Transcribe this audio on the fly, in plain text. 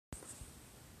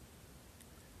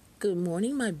Good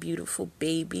morning, my beautiful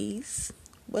babies.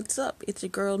 What's up? It's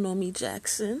your girl, Nomi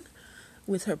Jackson,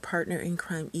 with her partner in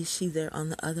crime, Ishi, there on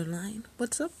the other line.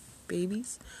 What's up,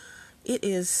 babies? It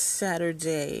is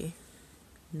Saturday,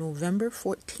 November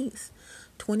 14th,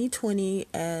 2020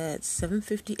 at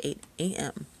 7:58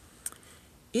 a.m.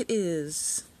 It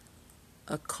is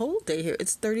a cold day here.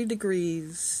 It's 30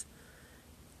 degrees,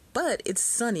 but it's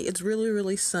sunny. It's really,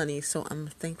 really sunny, so I'm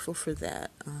thankful for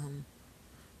that.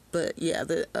 But yeah,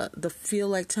 the feel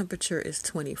like temperature is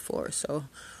 24, so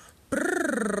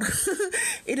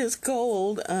it is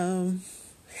cold. I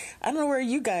don't know where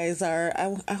you guys are.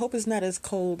 I hope it's not as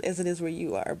cold as it is where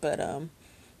you are, but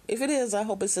if it is, I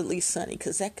hope it's at least sunny,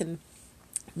 because that can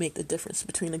make the difference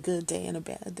between a good day and a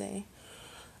bad day.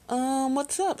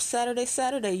 What's up?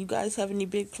 Saturday. You guys have any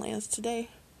big plans today?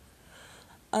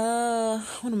 What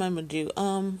am I gonna do?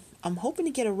 I'm hoping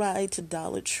to get a ride to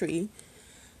Dollar Tree,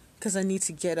 because I need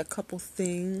to get a couple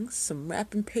things, some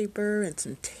wrapping paper and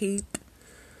some tape.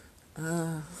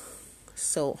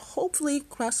 So hopefully,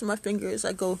 crossing my fingers,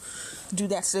 I go do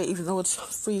that today, even though it's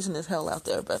freezing as hell out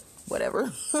there, but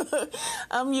whatever.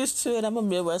 I'm used to it. I'm a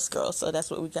Midwest girl, so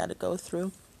that's what we got to go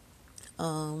through.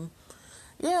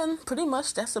 Yeah, and pretty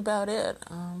much that's about it.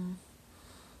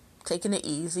 Taking it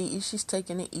easy. She's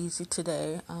taking it easy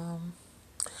today.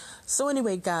 So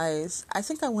anyway, guys, I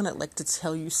think I want to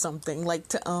tell you something,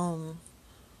 to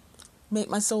make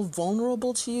myself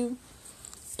vulnerable to you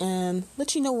and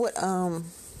let you know what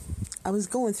I was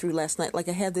going through last night.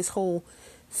 I had this whole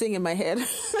thing in my head.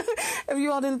 If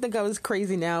you all didn't think I was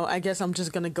crazy now, I guess I'm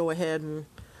just going to go ahead and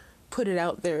put it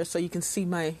out there so you can see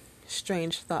my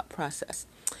strange thought process.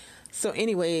 So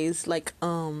anyways, I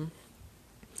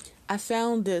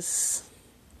found this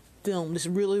film, this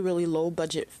really, really low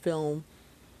budget film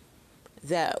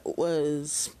that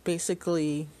was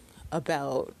basically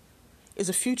is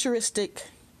a futuristic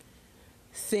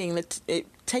thing that it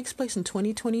takes place in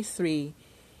 2023,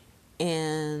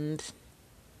 and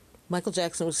Michael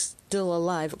Jackson was still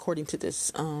alive according to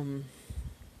this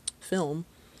film,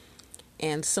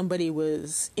 and somebody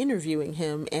was interviewing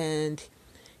him, and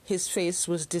his face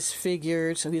was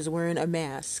disfigured, so he was wearing a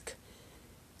mask,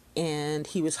 and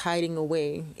he was hiding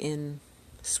away in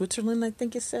Switzerland, I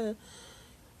think it said.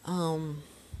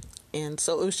 And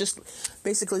so it was just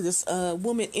basically this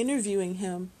woman interviewing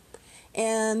him,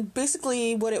 and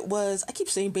basically what it was, I keep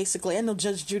saying basically, I know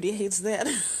Judge Judy hates that.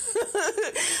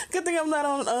 Good thing I'm not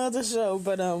on the show,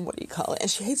 but what do you call it?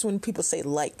 And she hates when people say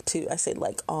too. I say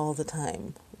all the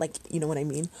time, you know what I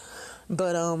mean.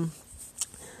 But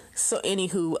so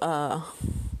anywho,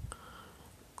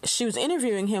 she was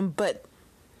interviewing him, but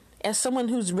as someone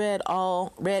who's read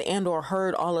and or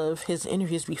heard all of his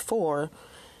interviews before,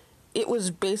 it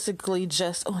was basically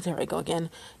just, there I go again.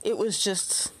 It was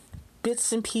just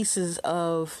bits and pieces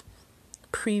of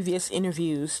previous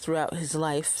interviews throughout his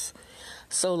life.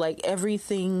 So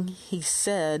everything he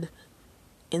said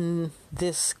in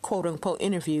this quote unquote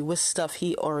interview was stuff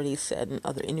he already said in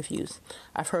other interviews.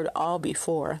 I've heard it all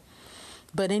before.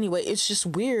 But anyway, it's just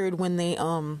weird when they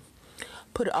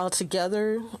put it all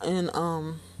together in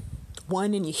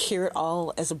one, and you hear it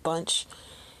all as a bunch.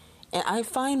 And I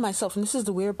find myself, and this is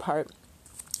the weird part,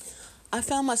 I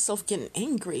found myself getting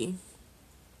angry.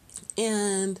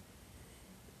 And,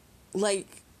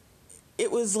 it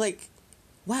was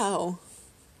wow.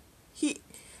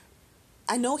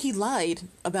 I know he lied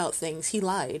about things. He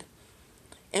lied.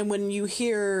 And when you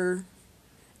hear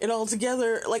it all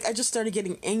together, I just started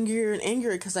getting angrier and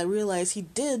angrier, because I realized he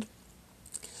did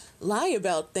lie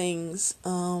about things.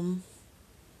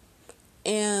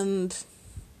 And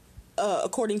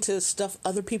according to stuff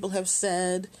other people have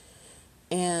said,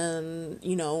 and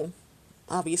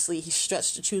obviously he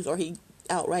stretched the truth, or he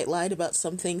outright lied about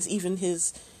some things. Even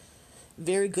his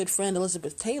very good friend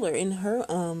Elizabeth Taylor, in her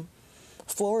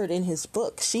forward in his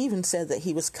book, she even said that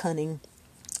he was cunning.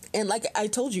 And I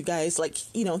told you guys,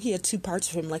 he had two parts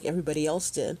of him like everybody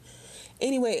else did.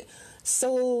 Anyway,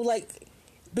 so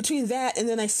between that and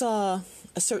then I saw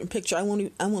a certain picture. I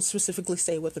won't specifically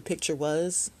say what the picture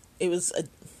was. It was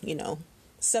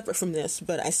separate from this,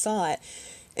 but I saw it,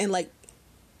 and I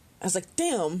was like,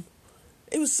 damn,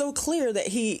 it was so clear that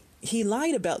he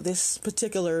lied about this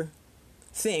particular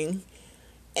thing.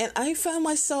 And I found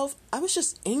myself, I was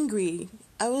just angry.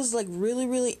 I was really,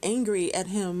 really angry at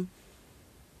him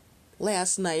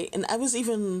last night, and I was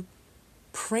even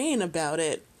praying about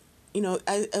it.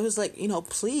 I was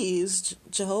please,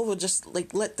 Jehovah, just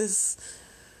let this,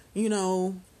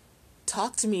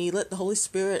 talk to me, let the Holy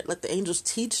Spirit, let the angels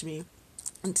teach me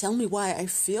and tell me why I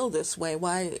feel this way,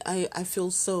 why I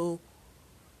feel so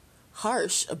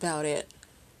harsh about it.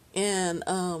 And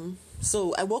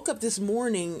So I woke up this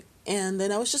morning and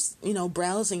then I was just,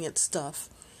 browsing at stuff,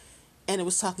 and it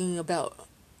was talking about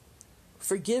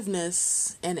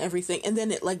forgiveness and everything. And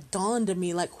then it like dawned on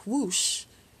me like whoosh.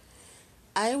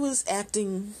 I was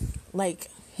acting like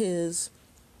his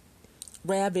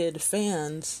rabid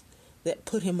fans that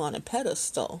put him on a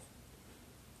pedestal,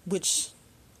 which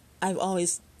I've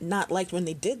always not liked when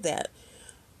they did that.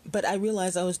 But I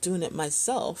realized I was doing it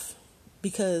myself,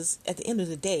 because at the end of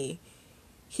the day,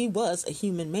 he was a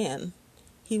human man.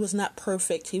 He was not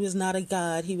perfect. He was not a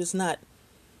god. He was not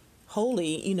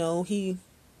holy.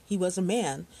 He was a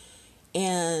man.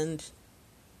 And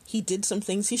he did some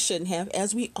things he shouldn't have,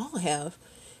 as we all have.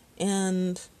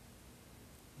 And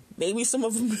maybe some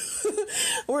of them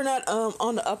were not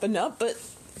on the up and up, but,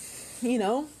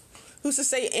 who's to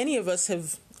say any of us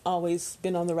have always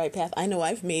been on the right path? I know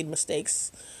I've made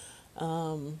mistakes.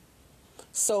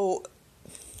 So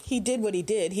he did what he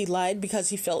did. He lied because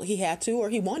he felt he had to, or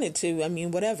he wanted to. I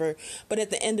mean, whatever. But at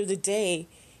the end of the day,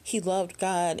 he loved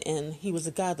God and he was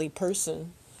a godly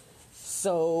person.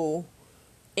 So,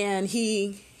 and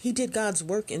he did God's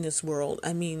work in this world.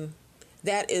 I mean,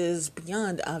 that is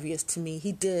beyond obvious to me.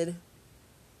 He did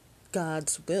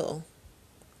God's will,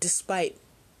 despite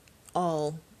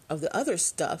all of the other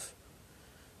stuff.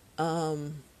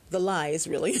 The lies,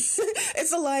 really. It's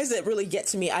the lies that really get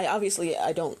to me. I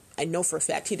know for a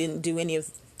fact he didn't do any of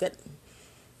that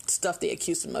stuff they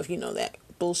accused him of, that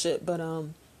bullshit. But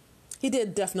he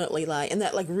did definitely lie, and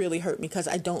that like really hurt me because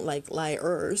I don't like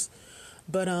liars.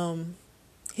 But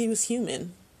he was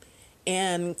human,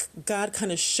 and God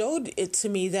kind of showed it to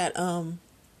me that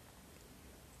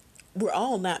we're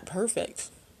all not perfect,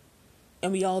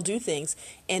 and we all do things.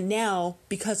 And now,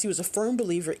 because he was a firm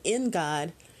believer in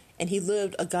God, and he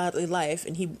lived a godly life,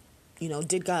 and he,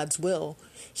 did God's will,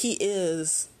 he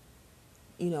is,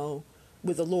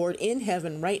 with the Lord in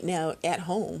heaven right now at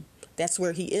home. That's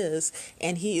where he is.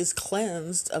 And he is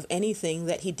cleansed of anything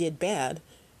that he did bad.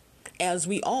 As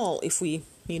we all, if we,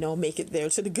 make it there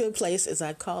to the good place, as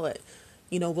I call it,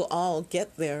 we'll all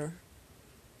get there.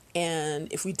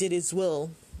 And if we did his will,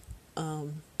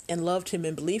 and loved him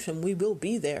and believed him, we will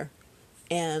be there.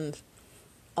 And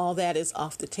all that is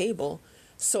off the table.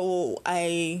 So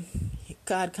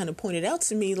God kind of pointed out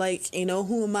to me, like,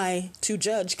 who am I to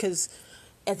judge? Because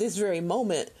at this very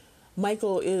moment,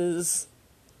 Michael is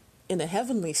in a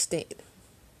heavenly state.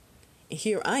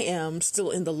 Here I am still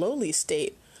in the lowly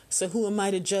state. So who am I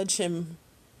to judge him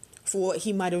for what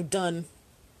he might have done,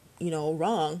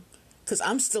 wrong? Because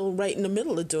I'm still right in the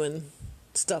middle of doing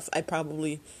stuff I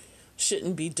probably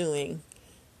shouldn't be doing.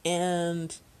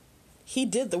 And he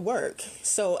did the work.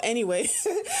 So anyway,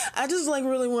 I just like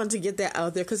really wanted to get that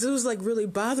out there, because it was like really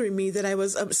bothering me that I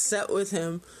was upset with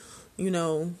him,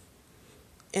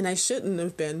 and I shouldn't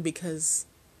have been, because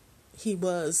he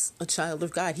was a child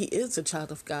of God. He is a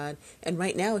child of God. And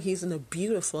right now he's in a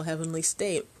beautiful heavenly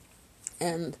state.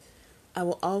 And I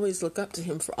will always look up to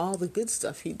him for all the good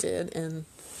stuff he did. And,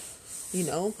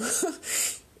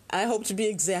 I hope to be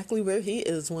exactly where he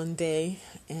is one day.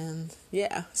 And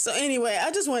yeah. So anyway, I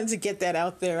just wanted to get that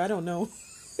out there. I don't know.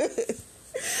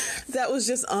 That was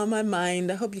just on my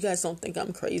mind. I hope you guys don't think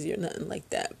I'm crazy or nothing like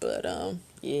that. But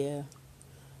yeah.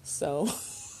 So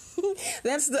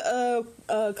that's the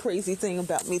crazy thing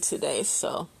about me today.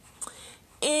 So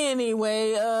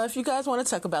anyway, if you guys want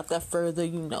to talk about that further,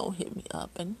 hit me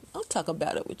up and I'll talk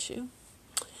about it with you.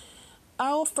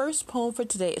 Our first poem for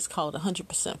today is called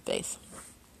 100% Faith.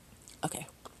 Okay,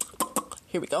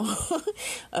 here we go.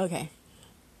 Okay.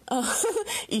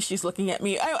 Ishi's looking at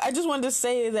me. I just wanted to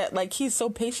say that, like, he's so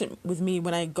patient with me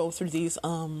when I go through these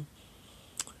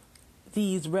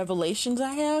revelations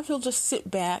I have. He'll just sit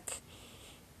back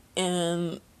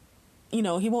and,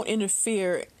 he won't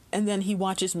interfere. And then he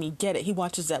watches me get it. He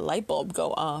watches that light bulb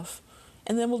go off.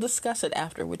 And then we'll discuss it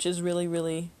after, which is really,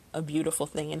 really a beautiful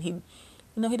thing. And he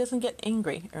doesn't get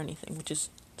angry or anything, which is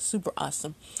super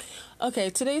awesome. Okay,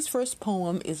 today's first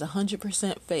poem is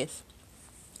 100% Faith.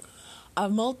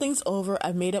 I've mulled things over.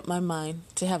 I've made up my mind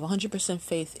to have 100%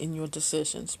 faith in your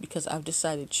decisions, because I've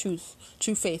decided true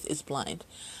faith is blind.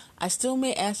 I still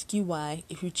may ask you why.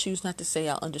 If you choose not to say,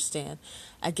 I'll understand.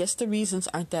 I guess the reasons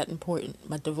aren't that important.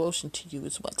 My devotion to you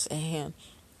is what's at hand.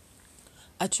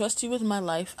 I trust you with my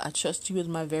life. I trust you with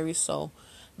my very soul,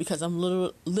 because I'm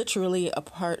literally a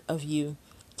part of you.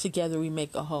 Together we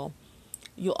make a whole.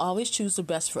 You'll always choose the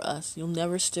best for us. You'll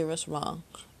never steer us wrong.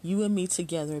 You and me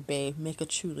together, babe, make a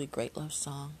truly great love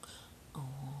song.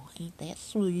 Oh, ain't that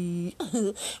sweet?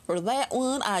 For that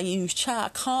one, I use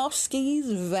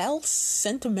Tchaikovsky's Valse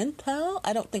Sentimental.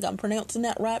 I don't think I'm pronouncing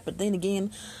that right, but then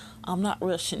again, I'm not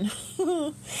Russian.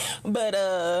 But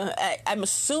I'm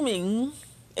assuming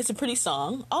it's a pretty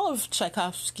song. All of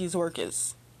Tchaikovsky's work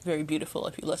is very beautiful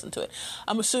if you listen to it.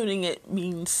 I'm assuming it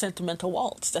means sentimental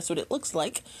waltz. That's what it looks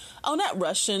like. Oh, not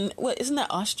Russian. What, isn't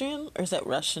that Austrian or is that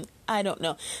Russian? I don't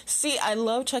know. See, I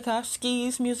love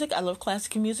Tchaikovsky's music. I love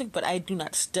classical music, but I do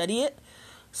not study it.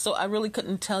 So I really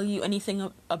couldn't tell you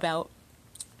anything about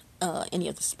any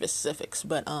of the specifics.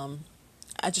 But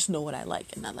I just know what I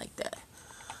like, and I like that.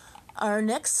 Our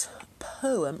next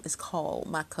poem is called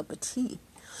My Cup of Tea.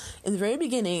 In the very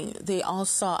beginning, they all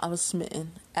saw I was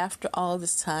smitten. After all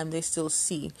this time, they still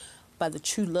see. By the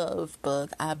true love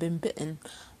bug, I've been bitten.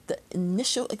 The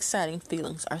initial exciting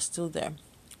feelings are still there.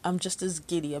 I'm just as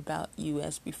giddy about you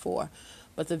as before.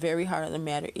 But the very heart of the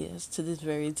matter is, to this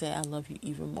very day, I love you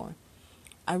even more.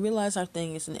 I realize our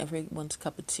thing isn't everyone's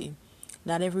cup of tea.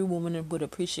 Not every woman would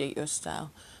appreciate your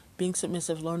style. Being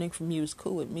submissive, learning from you is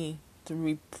cool with me.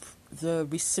 The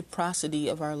reciprocity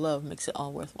of our love makes it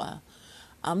all worthwhile.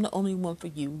 I'm the only one for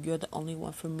you. You're the only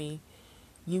one for me.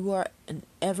 You are an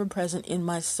ever-present in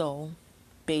my soul.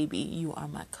 Baby, you are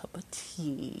my cup of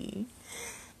tea.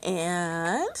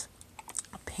 And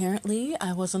apparently,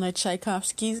 I was on a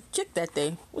Tchaikovsky kick that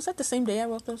day. Was that the same day I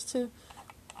wrote those two?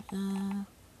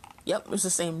 Yep, it was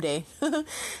the same day.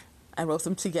 I wrote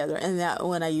them together. And that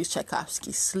one I used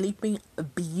Tchaikovsky's Sleeping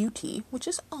Beauty, which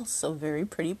is also very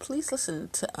pretty. Please listen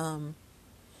to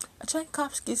a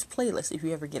Tchaikovsky's playlist if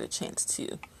you ever get a chance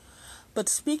to. But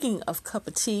speaking of cup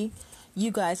of tea,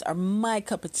 you guys are my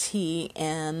cup of tea,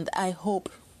 and I hope,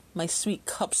 my sweet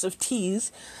cups of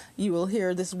teas, you will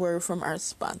hear this word from our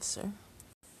sponsor.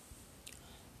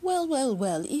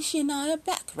 Well, Ishi and I are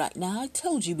back right now. I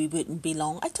told you we wouldn't be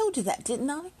long. I told you that, didn't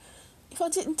I? If I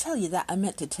didn't tell you that, I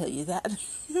meant to tell you that.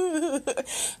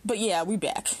 But yeah, we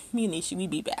back. Me and Ishi, we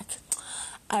be back.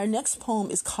 Our next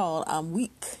poem is called I'm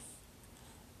Weak.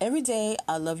 Every day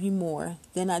I love you more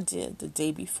than I did the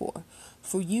day before.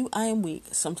 For you I am weak,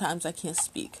 sometimes I can't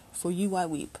speak. For you I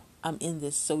weep, I'm in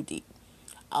this so deep.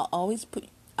 I'll always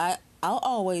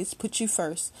put you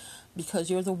first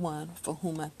because you're the one for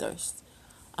whom I thirst.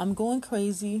 I'm going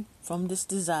crazy from this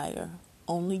desire.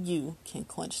 Only you can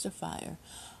quench the fire.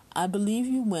 I believe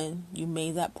you when you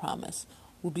made that promise.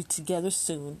 We'll be together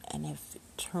soon and have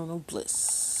eternal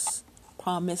bliss.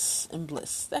 Promise and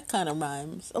bliss. That kind of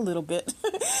rhymes a little bit.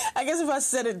 I guess if I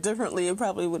said it differently, it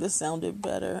probably would have sounded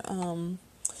better.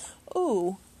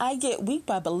 I Get Weak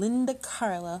by Belinda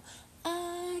Carlisle.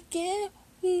 I get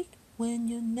weak when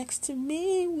you're next to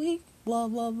me. Weak, blah,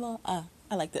 blah, blah.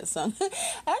 I like that song.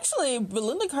 Actually,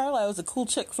 Belinda Carlisle was a cool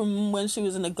chick from when she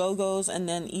was in the Go-Go's, and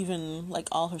then even like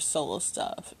all her solo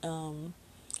stuff.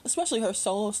 Especially her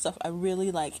solo stuff I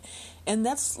really like. And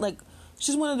that's like,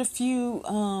 she's one of the few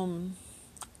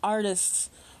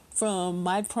artists from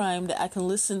my prime that I can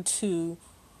listen to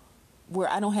where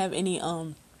I don't have any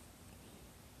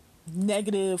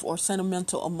negative or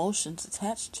sentimental emotions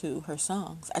attached to her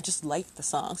songs. I just like the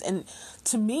songs, and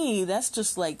to me that's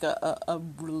just like a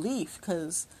relief,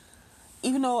 because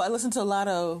even though I listen to a lot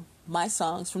of my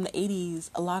songs from the 80s,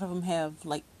 a lot of them have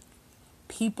like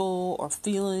people or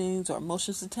feelings or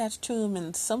emotions attached to them,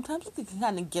 and sometimes it can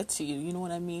kind of get to you, you know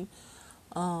what I mean?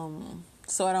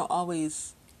 So I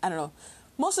don't know,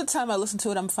 most of the time I listen to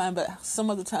it, I'm fine, but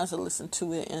some other times I listen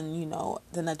to it and, you know,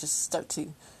 then I just start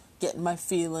to get in my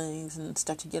feelings and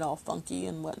start to get all funky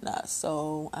and whatnot.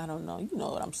 So I don't know, you know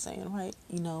what I'm saying, right?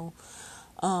 You know,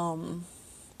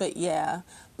 but yeah,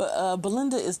 but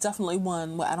Belinda is definitely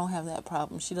one where I don't have that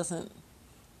problem. She doesn't,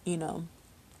 you know,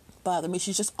 bother me.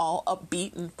 She's just all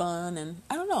upbeat and fun, and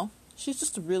I don't know, she's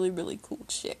just a really, really cool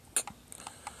chick.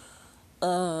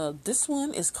 This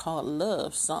one is called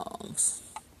Love Songs.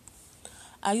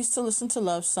 I used to listen to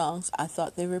love songs. I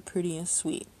thought they were pretty and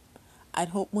sweet. I'd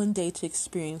hope one day to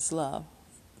experience love,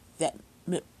 that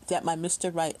my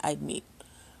Mr. Right I'd meet.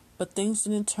 But things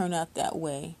didn't turn out that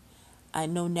way. I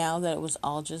know now that it was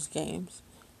all just games.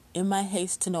 In my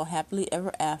haste to know happily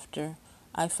ever after,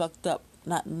 I fucked up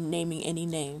not naming any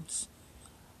names.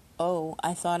 Oh,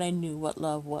 I thought I knew what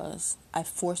love was. I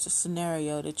forced a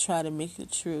scenario to try to make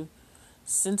it true.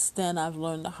 Since then, I've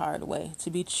learned the hard way to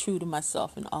be true to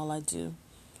myself in all I do.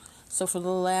 So for the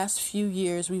last few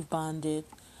years, we've bonded.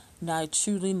 Now I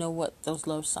truly know what those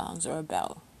love songs are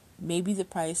about. Maybe the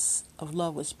price of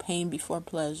love was pain before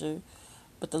pleasure,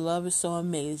 but the love is so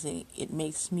amazing, it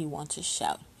makes me want to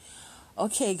shout.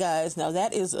 Okay, guys, now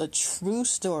that is a true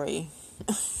story.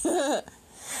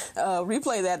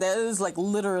 Replay that. That is like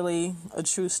literally a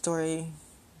true story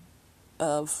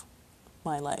of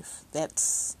my life.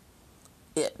 That's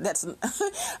it. That's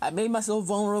I made myself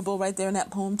vulnerable right there in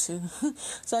that poem too.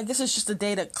 So I guess it's just a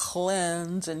day to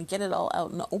cleanse and get it all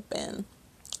out in the open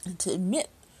and to admit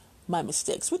my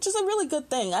mistakes, which is a really good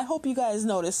thing. I hope you guys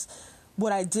notice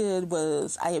what I did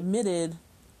was I admitted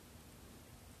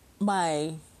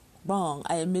my wrong.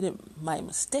 I admitted my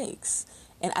mistakes.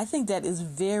 And I think that is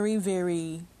very,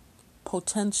 very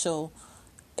potential.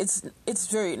 It's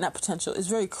very, not potential, it's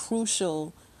very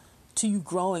crucial to you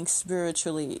growing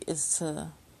spiritually, is to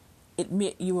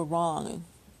admit you were wrong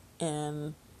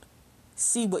and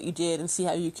see what you did and see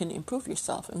how you can improve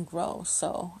yourself and grow.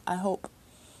 So I hope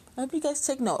you guys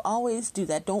take note. Always do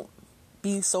that. Don't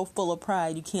be so full of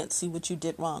pride you can't see what you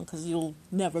did wrong, because you'll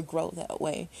never grow that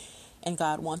way. And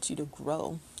God wants you to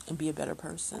grow and be a better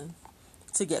person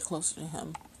to get closer to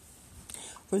Him.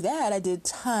 For that, I did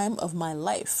Time of My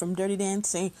Life from Dirty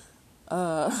Dancing.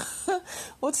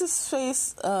 What's his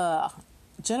face?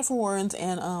 Jennifer Warnes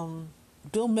and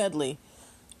Bill Medley.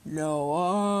 No,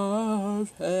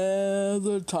 I've had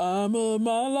the time of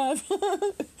my life.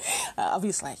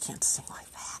 Obviously, I can't sing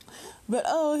like that. But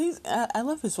I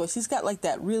love his voice. He's got like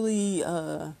that really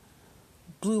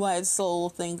blue-eyed soul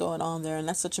thing going on there, and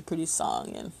that's such a pretty song.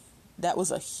 And that was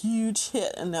a huge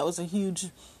hit, and that was a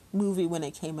huge movie when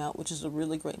it came out, which is a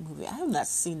really great movie. I have not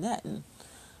seen that in,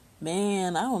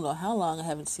 man, I don't know how long I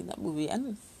haven't seen that movie. I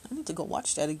need to go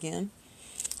watch that again.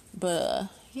 But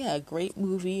yeah, great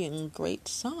movie and great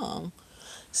song.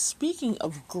 Speaking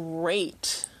of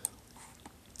great,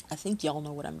 I think y'all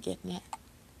know what I'm getting at.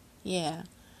 Yeah,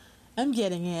 I'm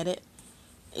getting at it.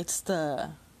 It's the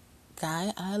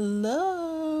guy I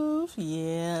love.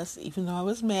 Yes, even though I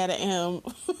was mad at him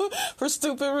for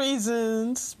stupid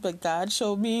reasons. But God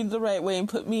showed me the right way and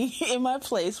put me in my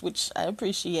place, which I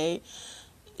appreciate,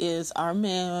 is our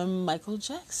man Michael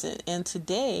Jackson. And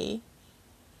today,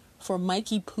 for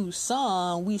Mikey Pooh's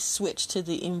song, we switched to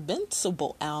the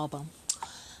Invincible album.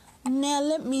 Now,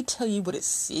 let me tell you what it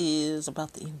says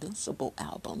about the Invincible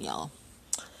album, y'all.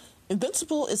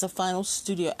 Invincible is a final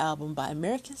studio album by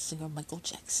American singer Michael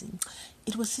Jackson.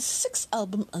 It was his 6th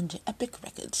album under Epic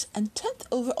Records and 10th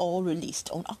overall, released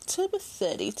on October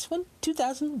 30,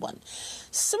 2001.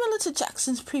 Similar to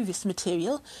Jackson's previous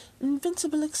material,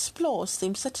 Invincible explores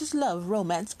themes such as love,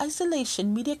 romance,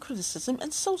 isolation, media criticism,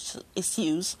 and social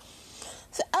issues.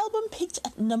 The album peaked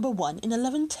at number 1 in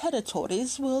 11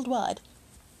 territories worldwide,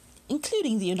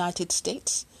 including the United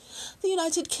States, the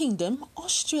United Kingdom,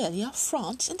 Australia,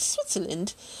 France, and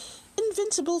Switzerland.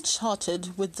 Invincible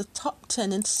charted with the top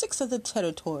 10 in 6 of the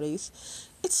territories.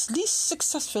 Its least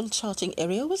successful charting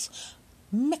area was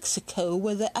Mexico,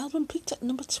 where the album peaked at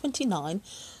number 29.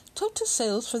 Total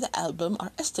sales for the album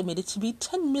are estimated to be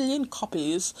 10 million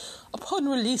copies. Upon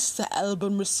release, the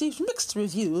album received mixed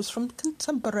reviews from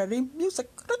contemporary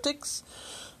music critics.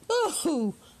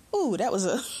 Ooh, that was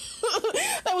a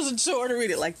that was a chore to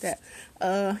read it like that.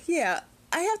 Yeah,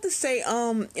 I have to say,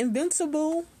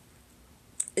 Invincible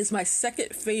is my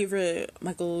second favorite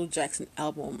Michael Jackson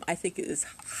album. I think it is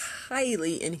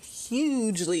highly and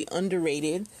hugely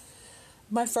underrated.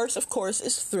 My first, of course,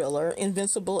 is Thriller.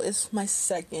 Invincible is my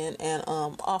second, and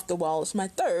Off the Wall is my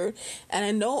third. And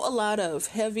I know a lot of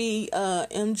heavy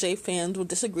MJ fans will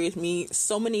disagree with me.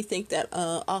 So many think that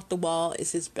Off the Wall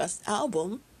is his best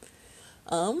album.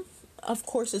 Of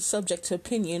course, it's subject to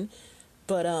opinion,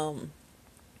 but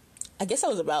I guess I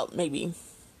was about maybe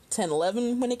 10,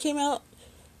 11 when it came out,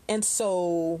 and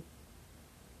so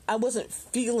I wasn't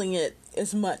feeling it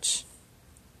as much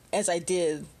as I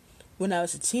did when I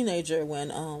was a teenager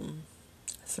when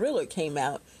Thriller came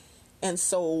out, and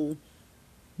so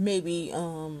maybe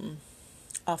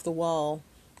Off the Wall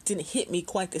didn't hit me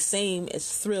quite the same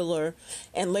as Thriller,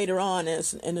 and later on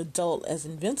as an adult as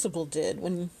Invincible did.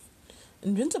 When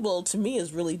Invincible to me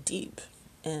is really deep,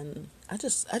 and I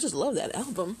just love that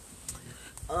album.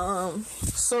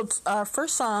 So our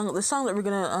first song, the song that we're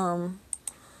gonna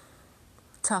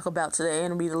talk about today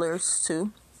and read the lyrics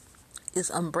to,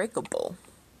 is Unbreakable.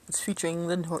 It's featuring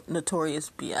the Notorious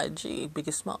B.I.G.,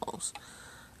 Biggie Smalls.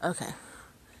 Okay,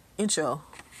 intro.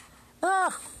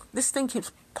 This thing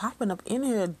keeps popping up in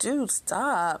here, dude.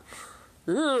 Stop.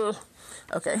 Ugh.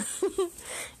 Okay.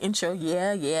 Intro.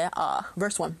 Yeah.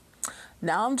 Verse 1.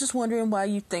 Now I'm just wondering why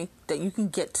you think that you can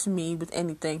get to me with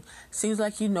anything. Seems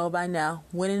like you know by now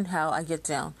when and how I get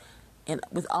down. And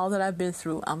with all that I've been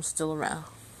through, I'm still around.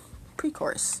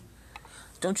 Pre-chorus.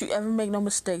 Don't you ever make no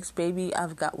mistakes, baby.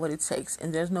 I've got what it takes.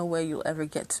 And there's no way you'll ever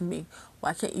get to me.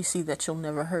 Why can't you see that you'll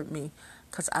never hurt me?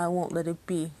 cause I won't let it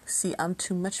be. See, I'm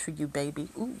too much for you, baby.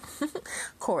 Ooh.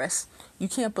 Chorus. You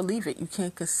can't believe it, you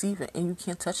can't conceive it, and you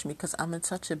can't touch me, cause I'm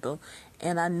untouchable.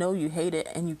 And I know you hate it,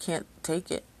 and you can't take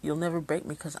it. You'll never break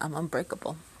me, cause I'm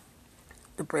unbreakable.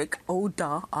 The break, oh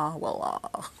da, ah,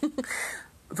 well, ah.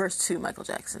 Verse 2, Michael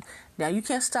Jackson. Now you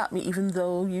can't stop me, even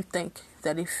though you think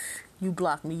that if you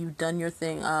block me, you've done your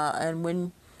thing. And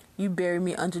when you bury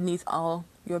me underneath all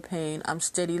your pain, I'm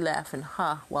steady laughing,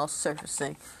 ha, while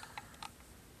surfacing.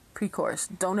 Pre-chorus.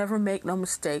 Don't ever make no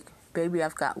mistake, baby,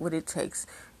 I've got what it takes.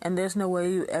 And there's no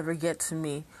way you ever get to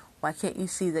me. Why can't you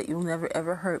see that you'll never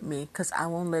ever hurt me? Cause I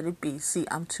won't let it be. See,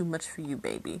 I'm too much for you,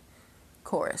 baby.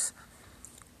 Chorus.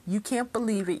 You can't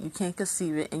believe it, you can't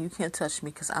conceive it, and you can't touch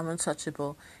me because I'm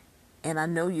untouchable. And I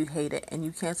know you hate it, and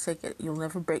you can't take it. You'll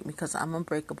never break me because I'm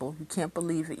unbreakable. You can't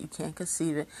believe it, you can't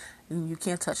conceive it, and you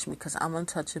can't touch me because I'm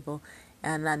untouchable.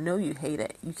 And I know you hate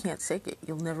it. You can't take it.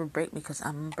 You'll never break me because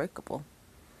I'm unbreakable.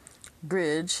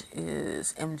 Bridge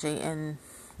is MJ and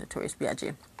Notorious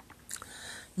B.I.G.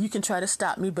 You can try to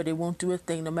stop me, but it won't do a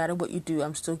thing. No matter what you do,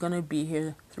 I'm still going to be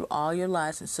here through all your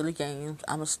lies and silly games.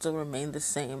 I'm going to still remain the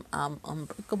same. I'm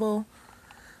unbreakable.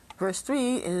 Verse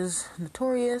 3 is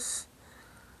Notorious.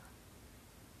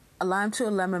 A lime to a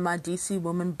lemon, my DC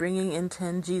woman, bringing in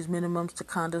 10 G's minimums to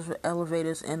condos with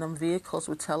elevators in them, vehicles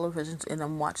with televisions in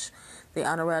them. Watch the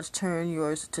entourage turn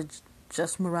yours to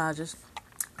just mirages.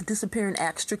 Disappearing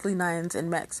acts, strictly nines and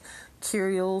max.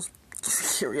 Killers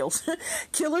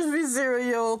be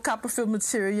zero, Copperfield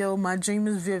material. My dream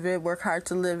is vivid, work hard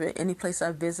to live it. Any place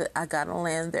I visit, I gotta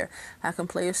land there. I can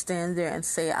play or stand there and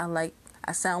say I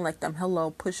sound like them.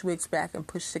 Hello, push wigs back and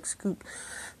push 6 scoop.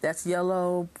 That's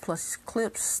yellow plus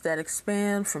clips that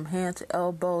expand from hand to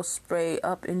elbow. Spray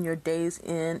up in your days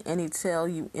in. Any tail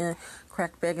you in.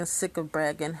 Crack begging, sick of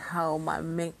bragging. How my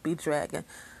mink be dragging.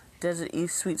 Desert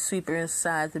East sweet sweeper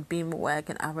inside the beamer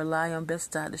wagon. I rely on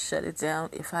Best Buy to shut it down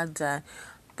if I die.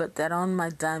 But that on my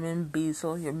diamond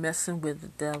bezel, you're messing with the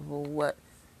devil. What?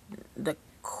 The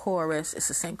chorus, it's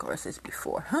the same chorus as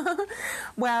before.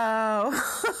 Wow.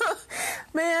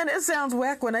 Man, it sounds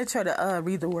whack when I try to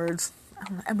read the words.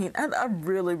 I mean, I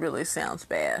really, really sounds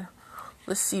bad.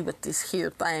 Let's see what this here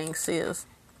thing says.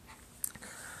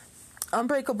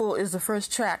 Unbreakable is the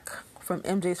first track from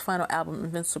MJ's final album,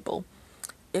 Invincible.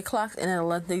 It clocked in at a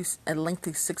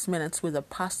lengthy 6 minutes with a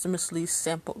posthumously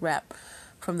sampled rap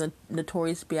from the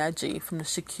Notorious B.I.G. from the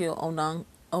Shaquille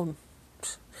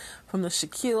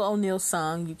O'Neal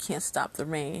song "You Can't Stop the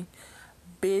Rain."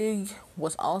 Big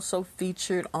was also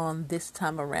featured on This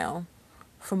Time Around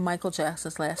from Michael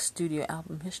Jackson's last studio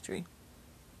album, History.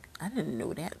 I didn't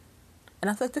know that, and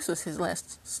I thought this was his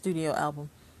last studio album.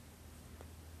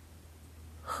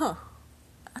 Huh.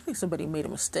 I think somebody made a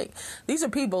mistake. These are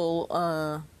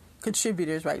people,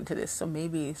 contributors writing to this, so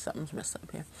maybe something's messed up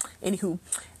here. Anywho,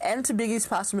 adding to Biggie's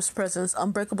posthumous presence,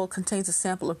 Unbreakable contains a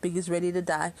sample of Biggie's Ready to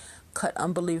Die, cut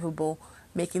unbelievable,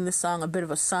 making the song a bit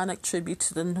of a sonic tribute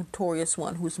to the Notorious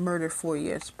One, who was murdered 4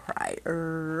 years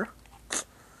prior.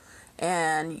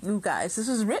 And you guys, this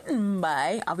was written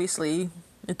by, obviously,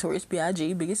 Notorious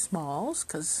B.I.G., Biggie Smalls,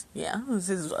 because, yeah, this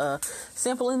is a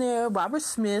sample in there. Robert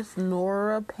Smith,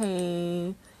 Nora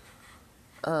Payne,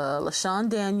 LaShawn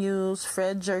Daniels,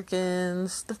 Fred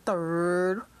Jerkins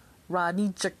III, Rodney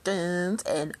Jerkins,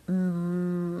 and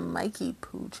Mikey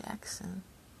Poo Jackson.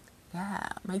 Yeah,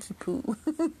 Mikey Poo.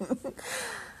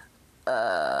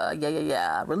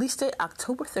 Yeah. Release date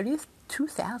October 30th,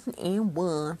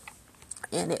 2001.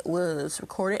 And it was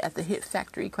recorded at the Hit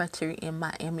Factory Criteria in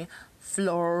Miami,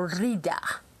 Florida.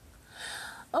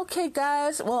 Okay,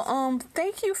 guys. Well,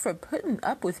 thank you for putting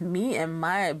up with me and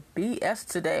my BS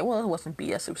today. Well, it wasn't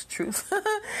BS, it was truth.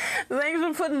 Thanks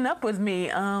for putting up with me.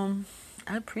 I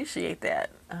appreciate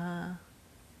that.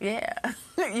 Yeah.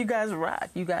 You guys rock.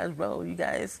 You guys roll. You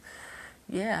guys,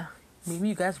 yeah. Maybe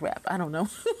you guys rap. I don't know.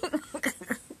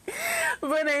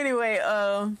 But anyway,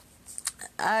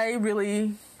 I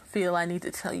really feel I need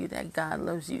to tell you that God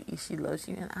loves you, Ishi loves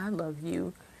you, and I love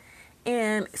you.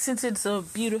 And since it's a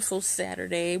beautiful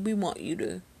Saturday, we want you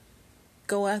to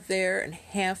go out there and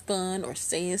have fun, or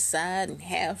stay inside and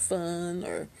have fun,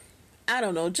 or I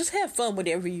don't know, just have fun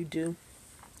whatever you do.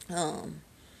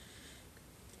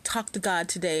 Talk to God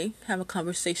today, have a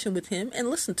conversation with him, and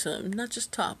listen to him. Not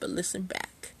just talk, but listen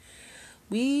back.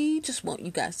 We just want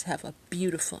you guys to have a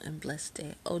beautiful and blessed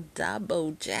day.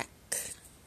 Odabo Jack.